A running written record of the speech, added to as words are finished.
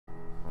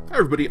Hi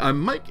everybody, I'm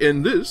Mike,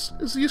 and this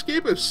is the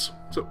Escapists.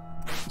 So,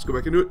 let's go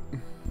back into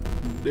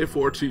it. Day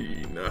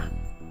 14.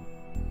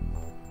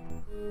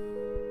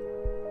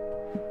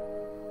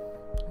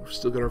 We've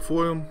still got our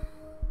foil.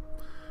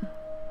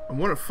 I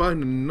want to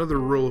find another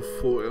roll of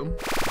foil,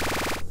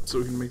 so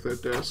we can make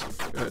that desk.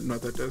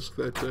 Not that desk,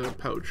 that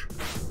pouch.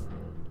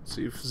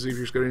 See if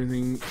Xavier's got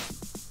anything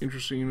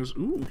interesting in his...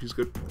 Ooh, he's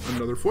got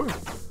another foil.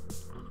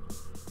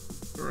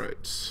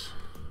 Alright.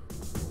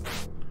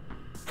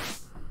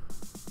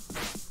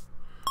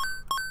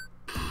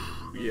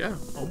 Yeah,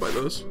 I'll buy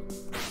those.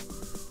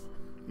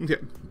 Okay.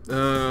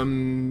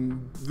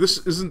 This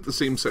isn't the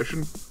same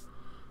session.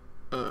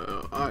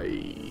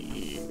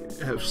 I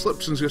have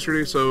slept since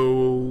yesterday,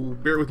 so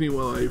bear with me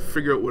while I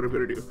figure out what I've got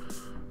to do.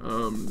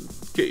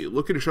 Okay,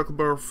 locate a chocolate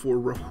bar for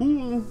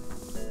Rahul.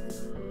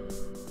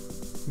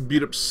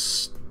 Beat up...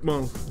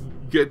 well,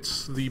 get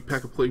the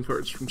pack of playing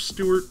cards from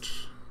Stuart.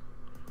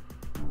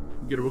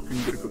 Get a book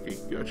and get a cookie.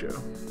 Gotcha.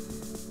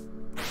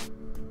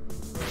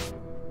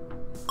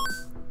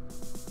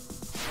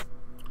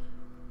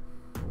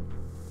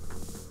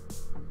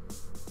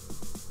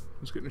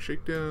 Let's get a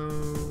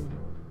shakedown.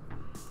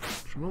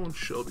 Jamal and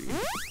Shelby.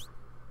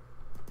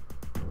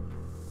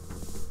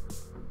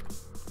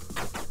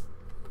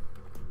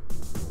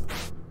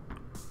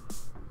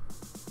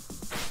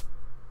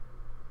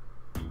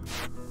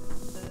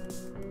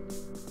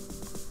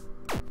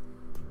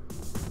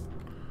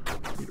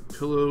 Need a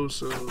pillow,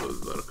 so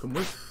that'll come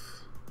with.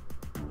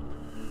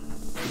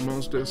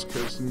 Jamal's desk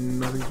has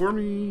nothing for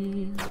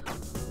me.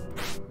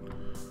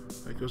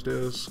 Echo's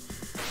desk.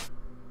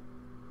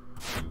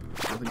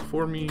 Nothing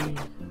for me.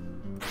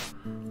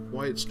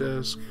 Wyatt's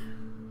desk.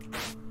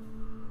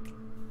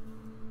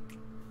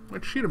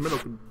 That sheet of metal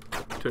could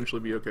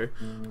potentially be okay.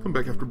 Come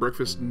back after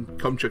breakfast and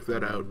come check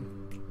that out.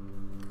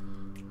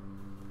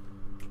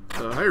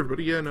 Hi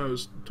everybody. Yeah, no, I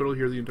was totally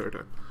here the entire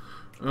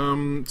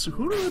time. So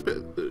who did I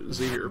bet?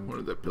 Xavier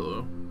wanted that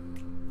pillow.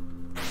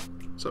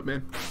 What's up,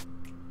 man?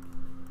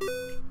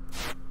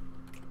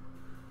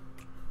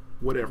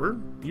 Whatever.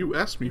 You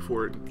asked me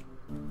for it.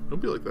 Don't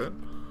be like that.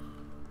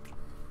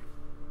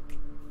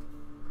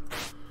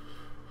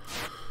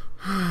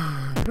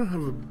 You don't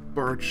have a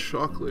bar of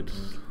chocolate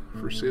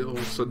for sale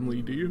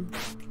suddenly, do you?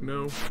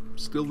 No?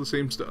 Still the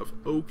same stuff.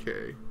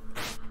 Okay.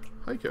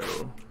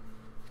 Heiko.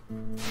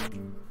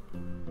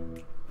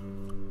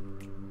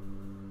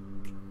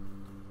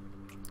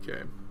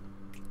 Okay.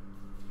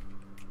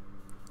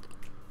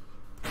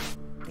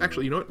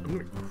 Actually, you know what? I'm going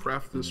to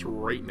craft this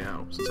right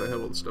now, since I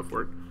have all the stuff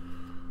for it.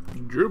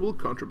 Durable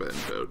contraband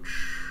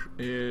pouch.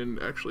 And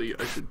actually,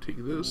 I should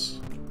take this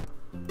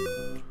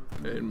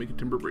and make a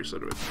timber brace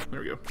out of it.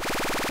 There we go.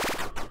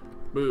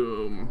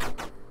 Boom.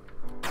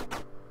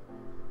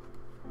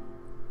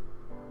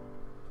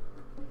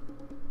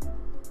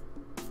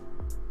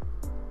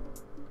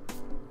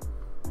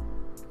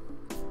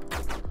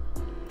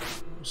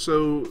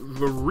 So,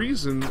 the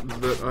reason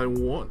that I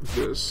want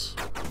this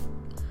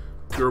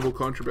durable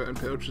contraband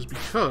pouch is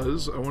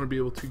because I want to be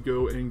able to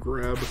go and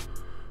grab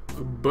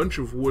a bunch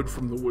of wood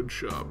from the wood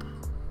shop.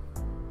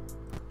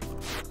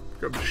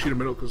 Grab a sheet of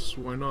metal, because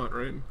why not,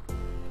 right?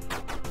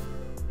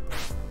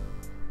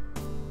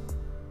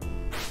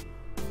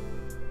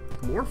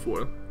 More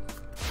foil.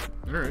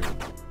 Alright.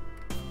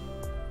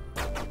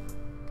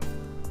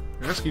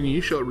 Asking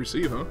ye shall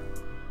receive, huh?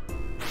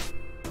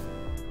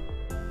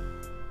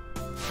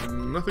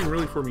 Nothing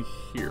really for me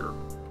here.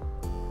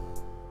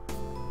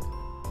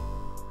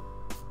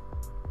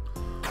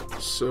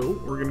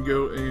 So, we're gonna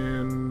go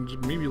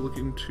and maybe look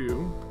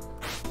into...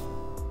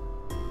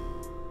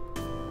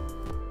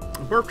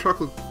 a bar of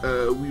chocolate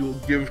we will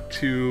give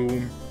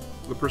to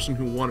the person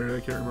who wanted it. I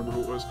can't remember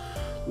who it was.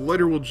 The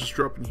lighter will just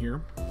drop in here.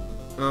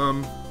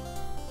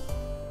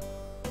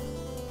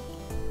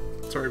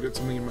 Sorry, I've got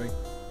something in my...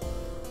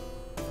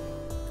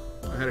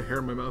 I had a hair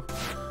in my mouth.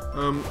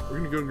 We're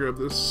gonna go and grab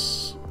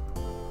this,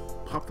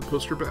 pop the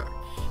poster back,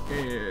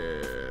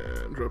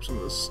 and drop some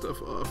of this stuff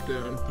off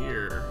down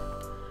here.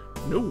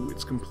 No,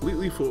 it's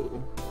completely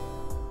full.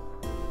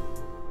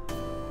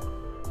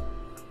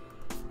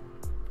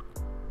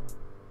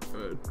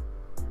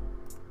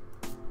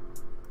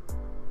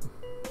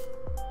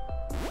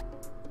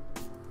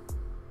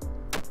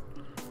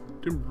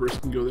 Timber brace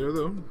can go there,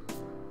 though.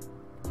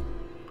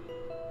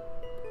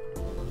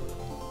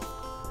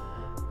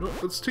 No,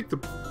 let's take the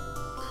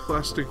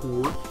plastic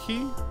work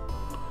key.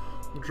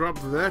 We'll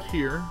drop that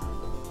here.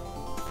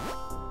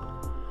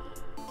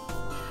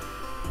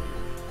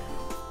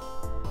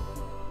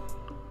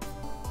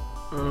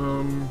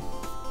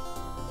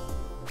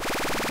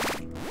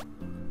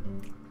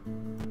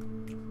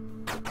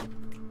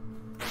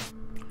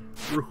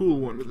 Rahul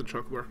wanted the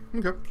chocolate bar.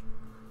 Okay.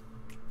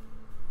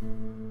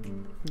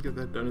 Get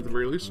that done at the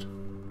very least.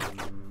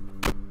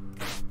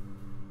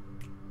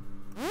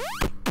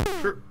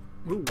 Sure.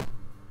 Ooh.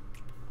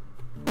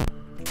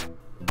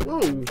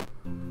 Whoa!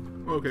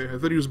 Okay, I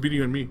thought he was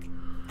beating on me.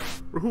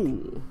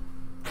 Rahul.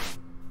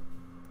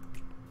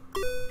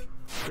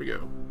 There we go.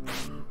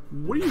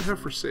 What do you have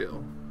for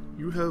sale?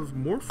 You have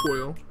more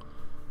foil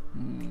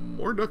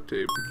More duct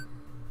tape.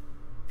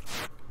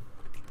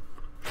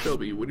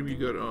 Shelby, what have you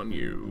got on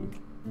you?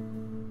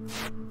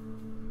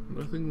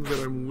 Nothing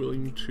that I'm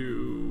willing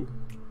to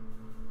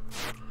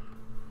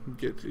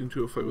get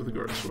into a fight with the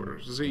guards for.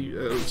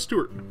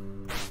 Stuart.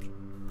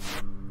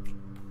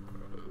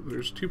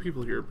 There's two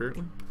people here,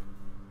 apparently.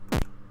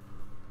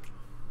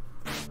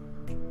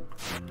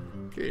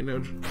 Okay, now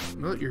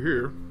that you're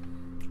here,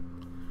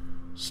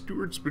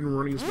 Stuart's been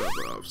running his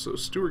mouth off, so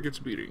Stuart gets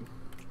a beating.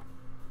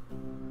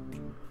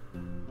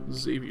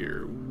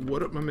 Xavier,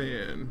 what up, my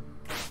man?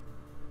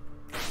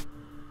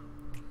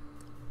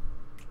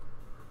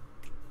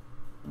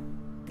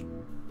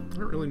 I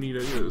don't really need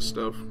any of this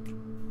stuff.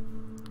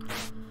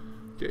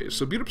 Okay,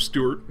 so beat up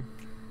Stuart.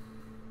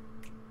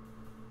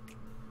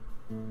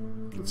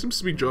 That seems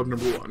to be job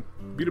number 1.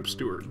 Beat up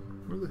Stuart.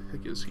 Where the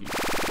heck is he?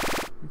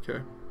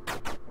 Okay.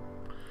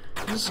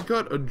 He's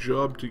got a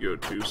job to go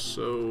to,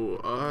 so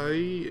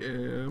I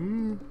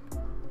am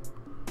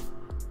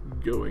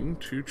going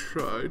to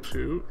try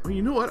to... Oh,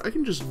 you know what? I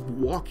can just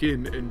walk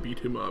in and beat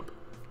him up.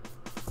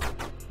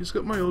 He's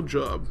got my old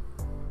job.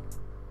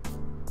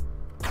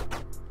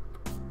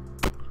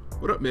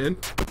 What up, man?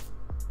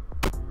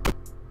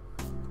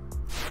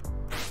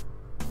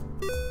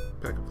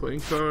 Pack of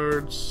playing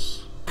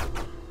cards.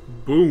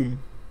 Boom.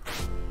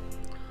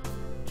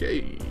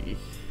 Okay.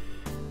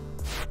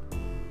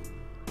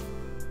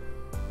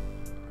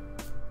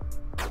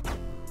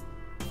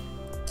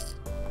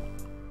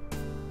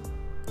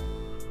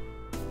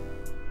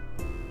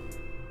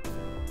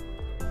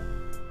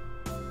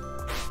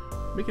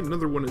 Make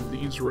another one of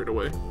these right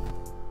away.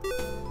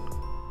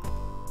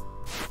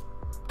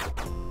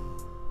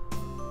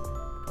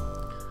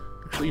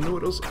 Actually, you know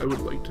what else I would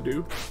like to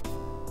do?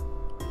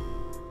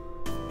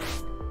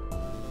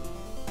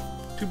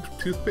 Tube of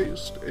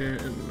toothpaste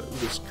and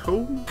this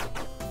comb.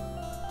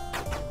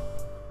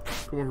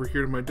 Come over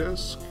here to my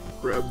desk,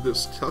 grab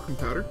this talcum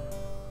powder,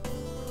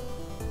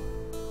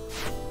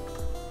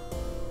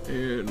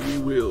 and we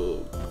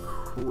will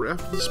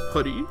craft this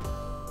putty.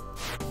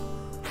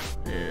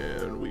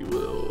 And we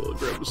will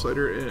grab the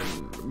slider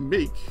and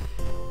make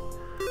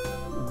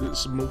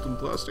this molten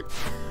plastic.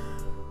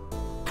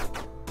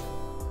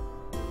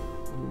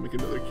 We'll make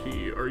another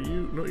key. Are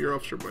you? No, you're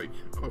Officer Mike.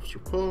 Officer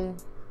Paul.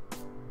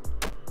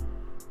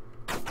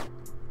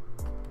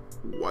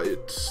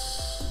 Wyatt.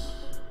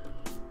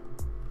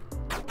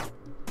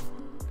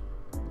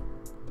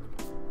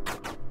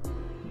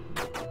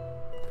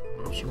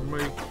 Officer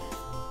Mike.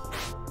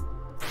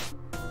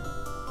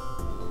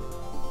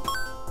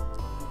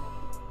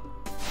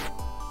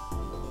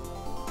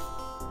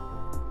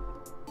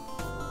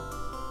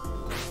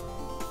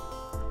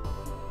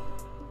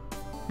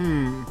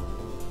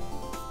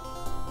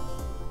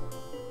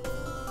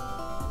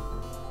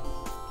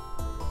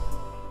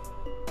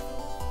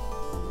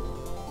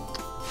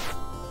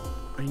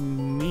 I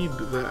need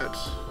that.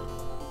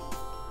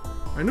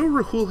 I know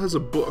Rahul has a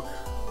book.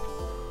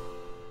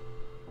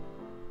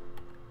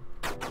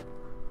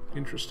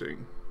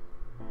 Interesting.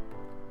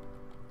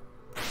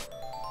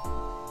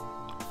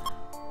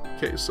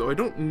 Okay, so I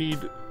don't need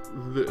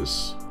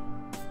this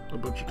a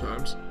bunch of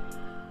times.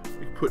 I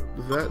can put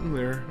that in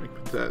there, I can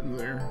put that in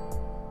there.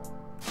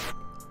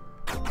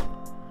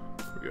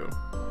 There we go.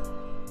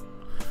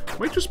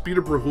 Might just beat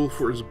up Rahul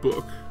for his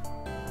book,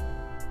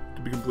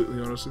 to be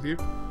completely honest with you.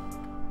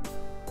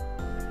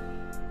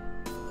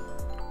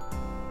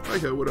 Hi,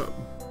 guy, what up?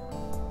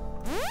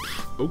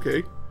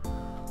 Okay.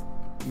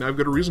 Now I've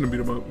got a reason to beat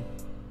him up.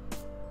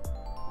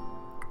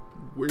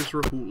 Where's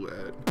Rahul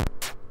at?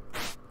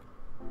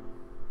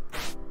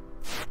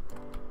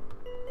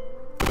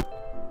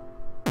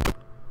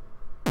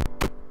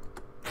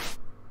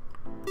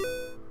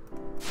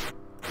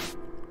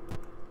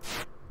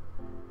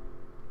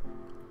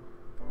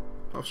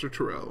 Officer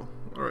Terrell.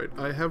 Alright,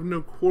 I have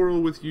no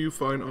quarrel with you,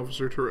 fine,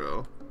 Officer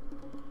Terrell.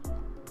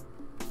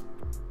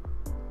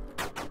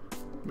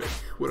 Mick,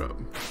 what up?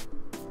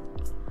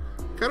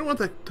 Kinda want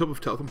that tub of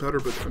talcum powder,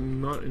 but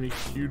I'm not in a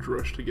huge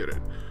rush to get it.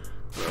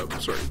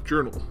 Sorry,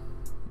 journal.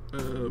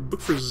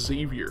 Book for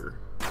Xavier.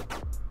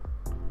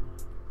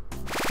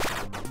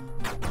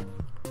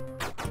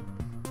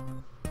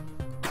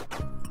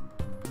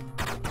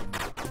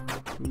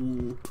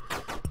 Ooh.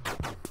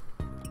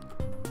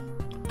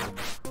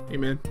 Hey,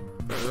 man.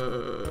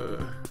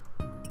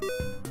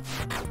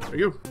 There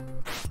you go.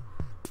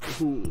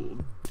 Cool.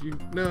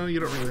 No,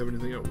 you don't really have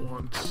anything I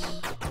want.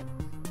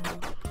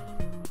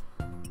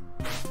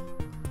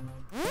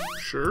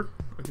 Sure,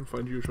 I can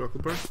find you a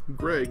chocolate bar.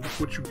 Greg,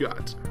 what you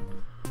got?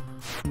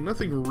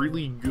 Nothing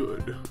really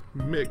good.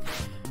 Mick.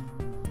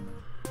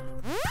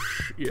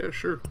 Yeah,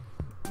 sure.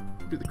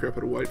 Beat the crap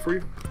out of White for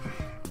you.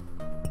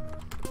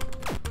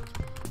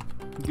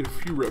 Get a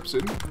few reps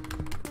in.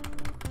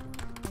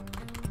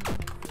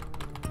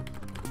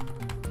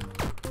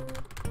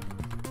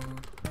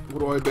 What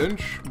do I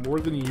bench? More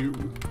than you.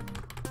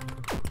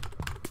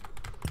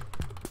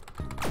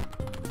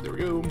 There we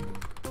go.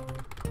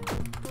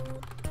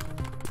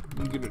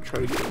 I'm gonna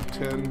try to get a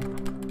 10.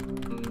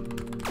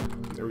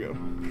 There we go.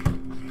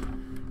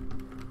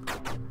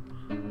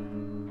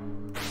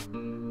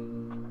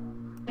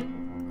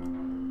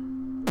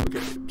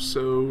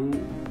 So,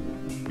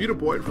 beat up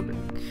Wyatt for me.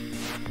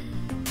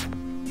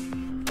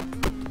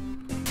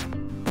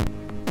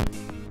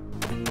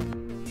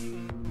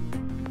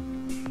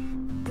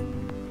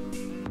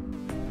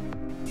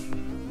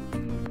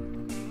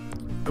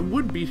 I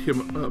would beat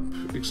him up,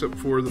 except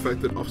for the fact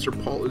that Officer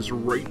Paul is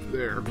right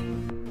there.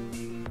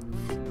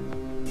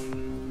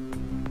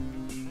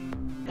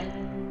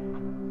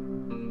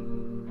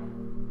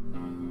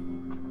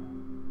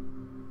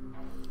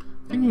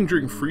 Thinking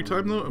during free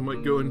time, though, I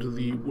might go into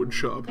the wood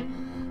shop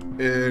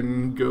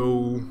and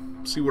go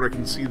see what I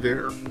can see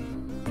there.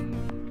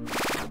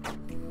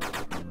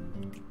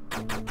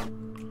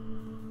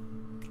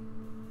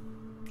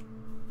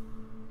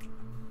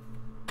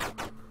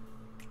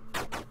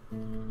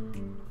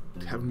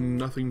 Have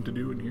nothing to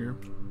do in here.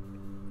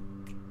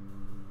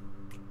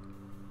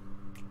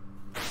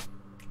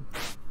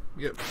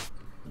 Yep.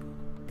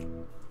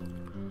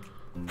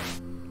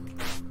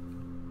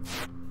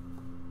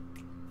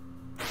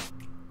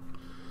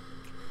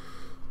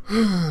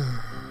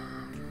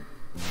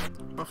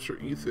 Officer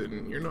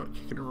Ethan, you're not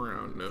kicking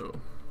around, no.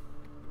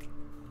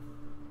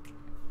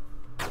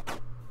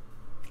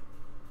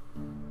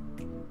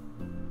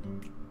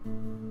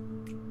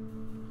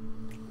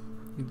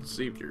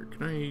 Xavier,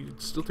 can I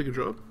still take a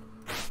job?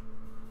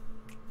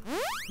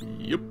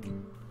 Yep.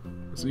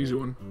 That's an easy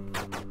one.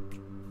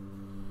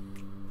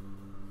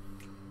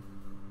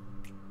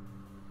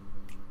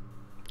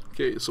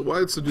 Okay, so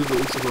Wyatt's the dude that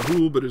looks like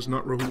Rahul, but is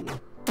not Rahul.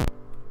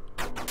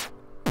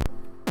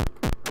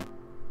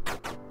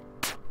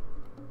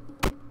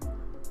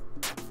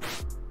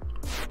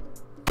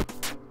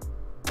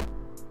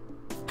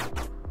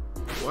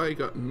 Wyatt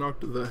got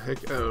knocked the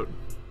heck out.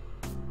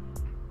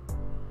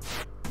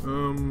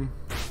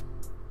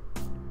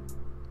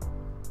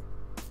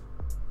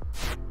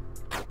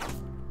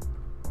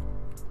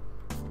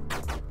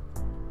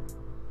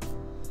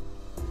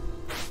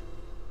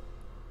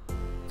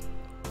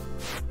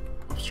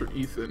 Officer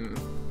Ethan.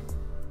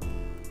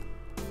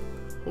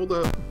 Hold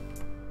up.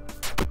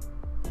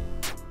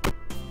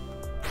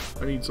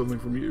 I need something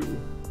from you.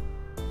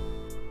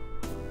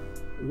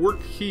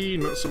 Work key,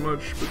 not so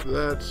much, but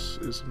that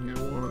is something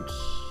I want.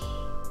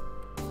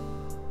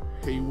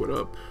 Hey, what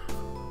up?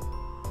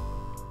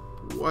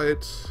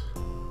 Wyatt.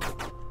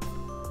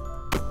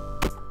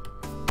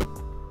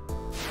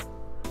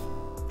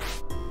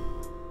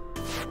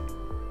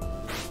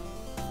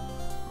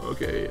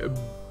 Okay, a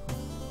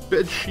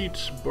bed sheet,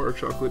 bar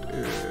chocolate,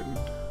 and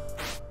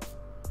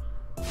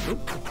nope,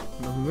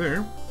 nothing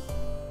there.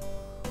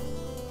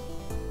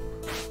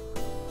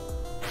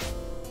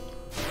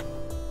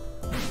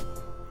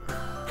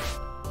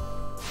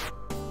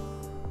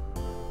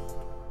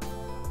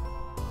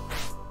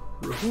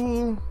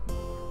 Rahul,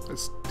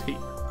 that's tape.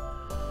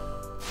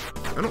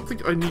 I don't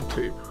think I need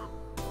tape.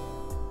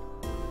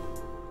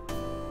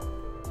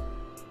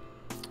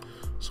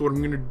 So what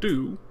I'm gonna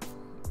do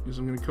is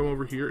I'm gonna come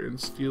over here and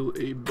steal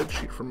a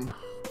bedsheet from...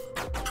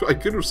 I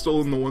could have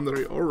stolen the one that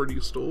I already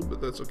stole, but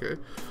that's okay.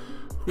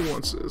 Who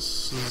wants this?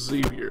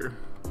 Xavier.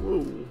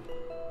 Whoa.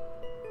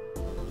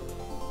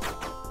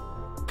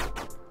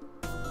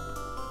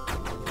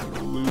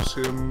 Lose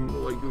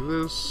him like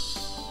this.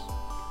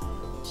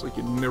 It's like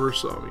you never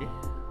saw me.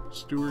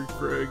 Stuart,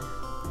 Craig.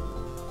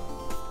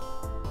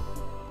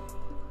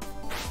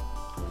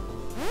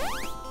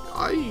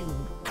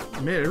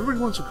 Man, everybody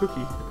wants a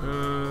cookie.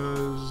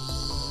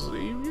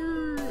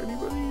 Xavier?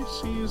 Anybody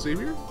see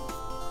Xavier?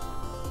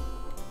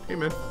 Hey,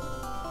 man.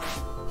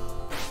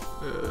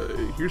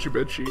 Here's your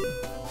bed sheet.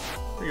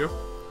 There you go.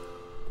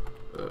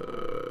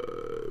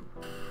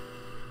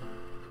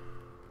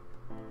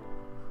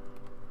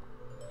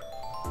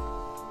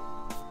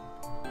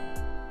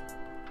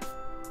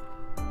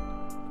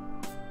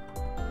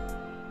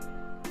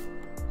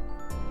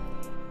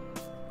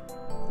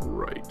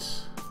 Right.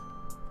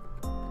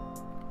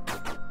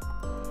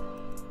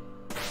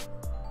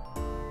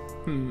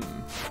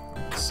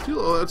 Steal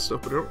all that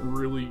stuff, but I don't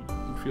really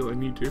feel I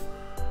need to.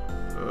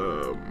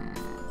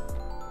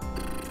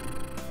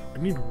 I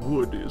need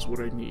wood is what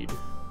I need.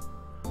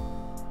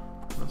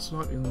 That's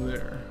not in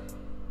there.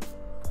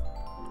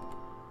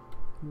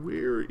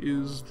 Where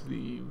is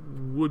the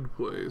wood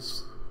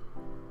place?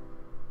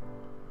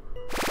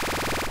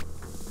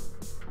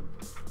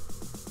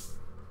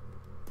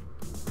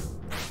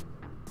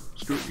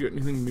 Stuart, you got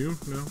anything new?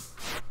 No?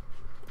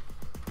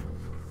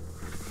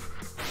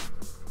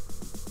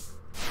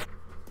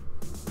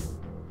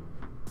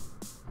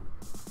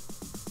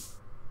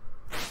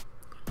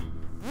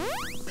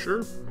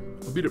 Sure,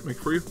 I'll beat it, Mick,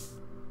 for you.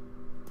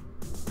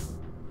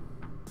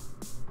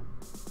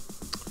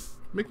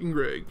 Mick and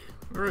Greg.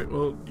 Alright,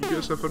 well, you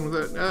guys have fun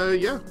with that.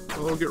 Yeah,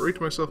 I'll get right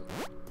to myself.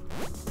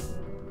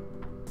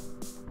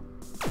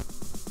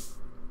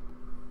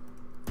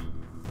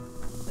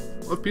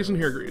 Love, peace, and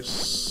hair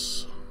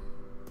grease.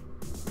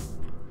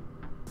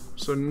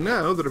 So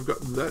now that I've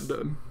got that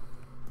done,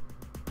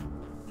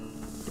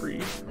 3,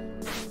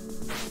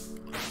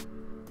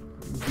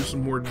 do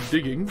some more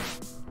digging.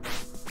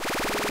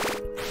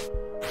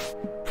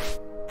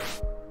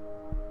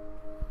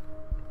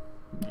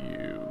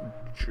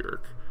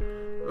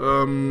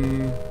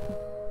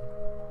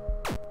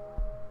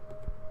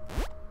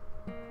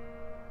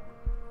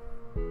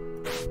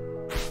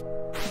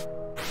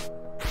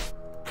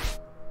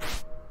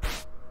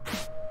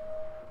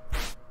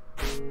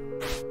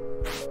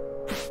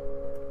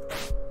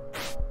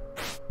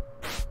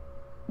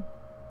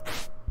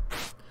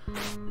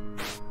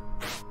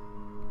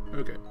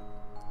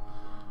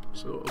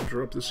 So I'll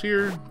drop this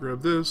here,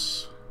 grab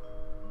this.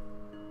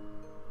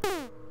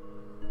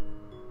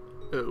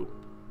 Oh.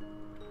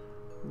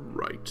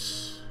 Right.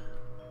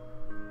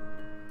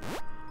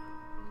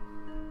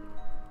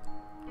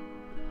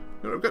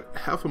 Now I've got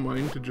half a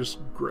mind to just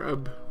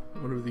grab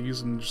one of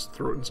these and just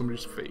throw it in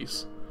somebody's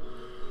face.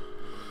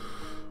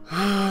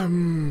 I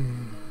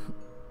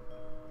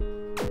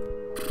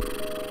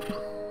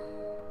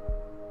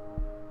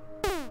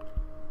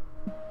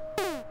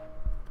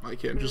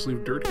can't just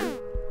leave dirt here.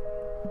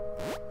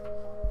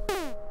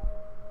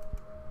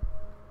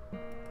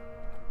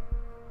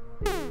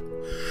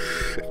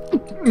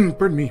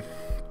 Pardon me.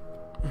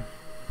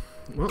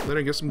 Well, then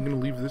I guess I'm gonna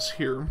leave this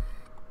here.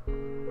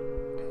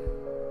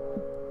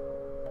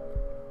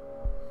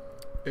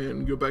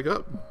 And go back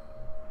up.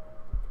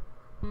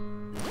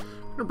 I'm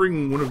gonna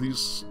bring one of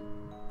these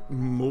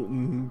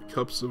molten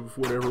cups of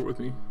whatever with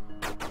me.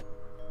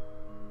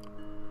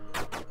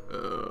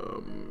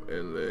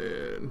 And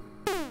then...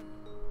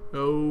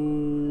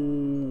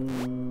 Oh...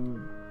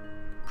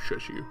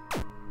 Shush you.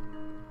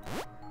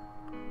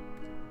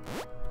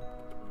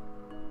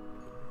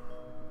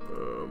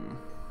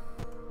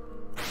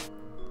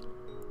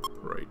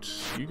 Right,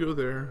 you go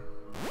there.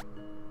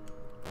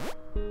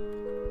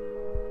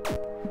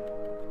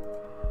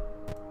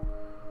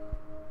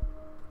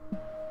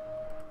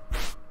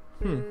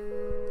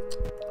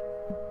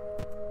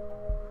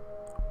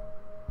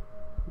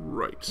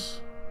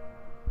 Right.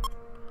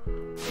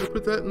 I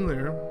put that in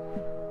there.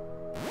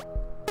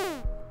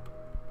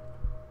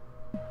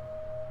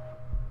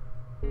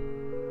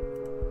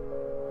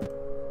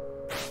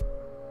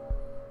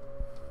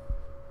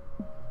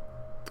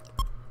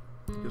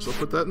 Guess I'll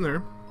put that in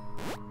there.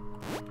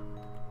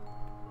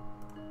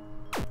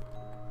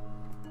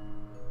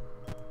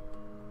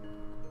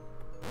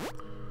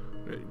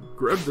 Okay,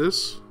 grab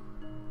this.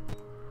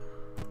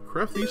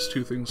 Craft these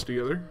two things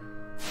together.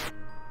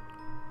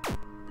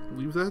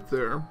 Leave that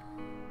there.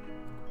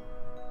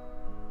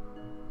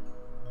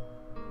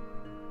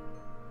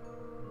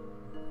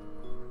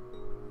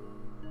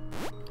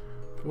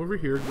 Come over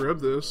here,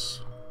 grab this.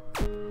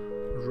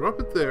 Drop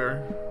it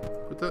there.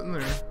 Put that in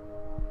there.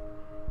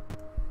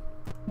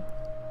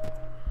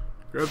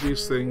 Grab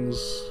these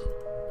things.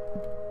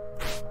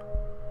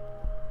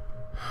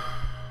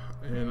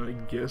 And I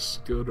guess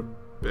go to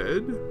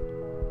bed?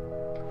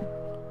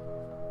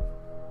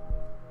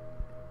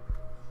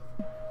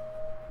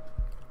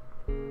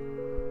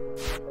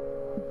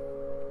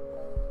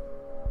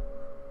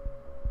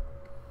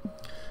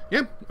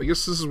 Yeah, I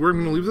guess this is where I'm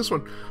going to leave this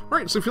one.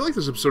 Alright, so if you like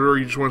this episode or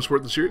you just want to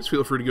support the series,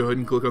 feel free to go ahead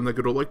and click on that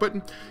good old like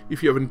button.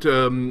 If you haven't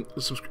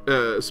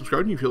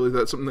subscribed and you feel like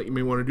that's something that you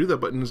may want to do, that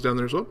button is down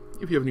there as well.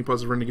 If you have any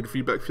positive or negative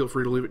feedback, feel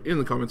free to leave it in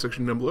the comment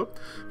section down below.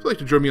 If you'd like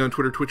to join me on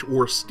Twitter, Twitch,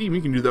 or Steam,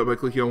 you can do that by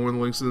clicking on one of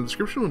the links in the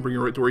description and bring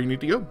you right to where you need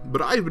to go.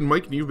 But I've been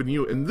Mike, and you've been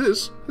you, and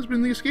this has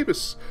been The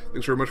Escapists.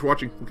 Thanks very much for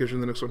watching. We'll catch you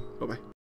in the next one. Bye-bye.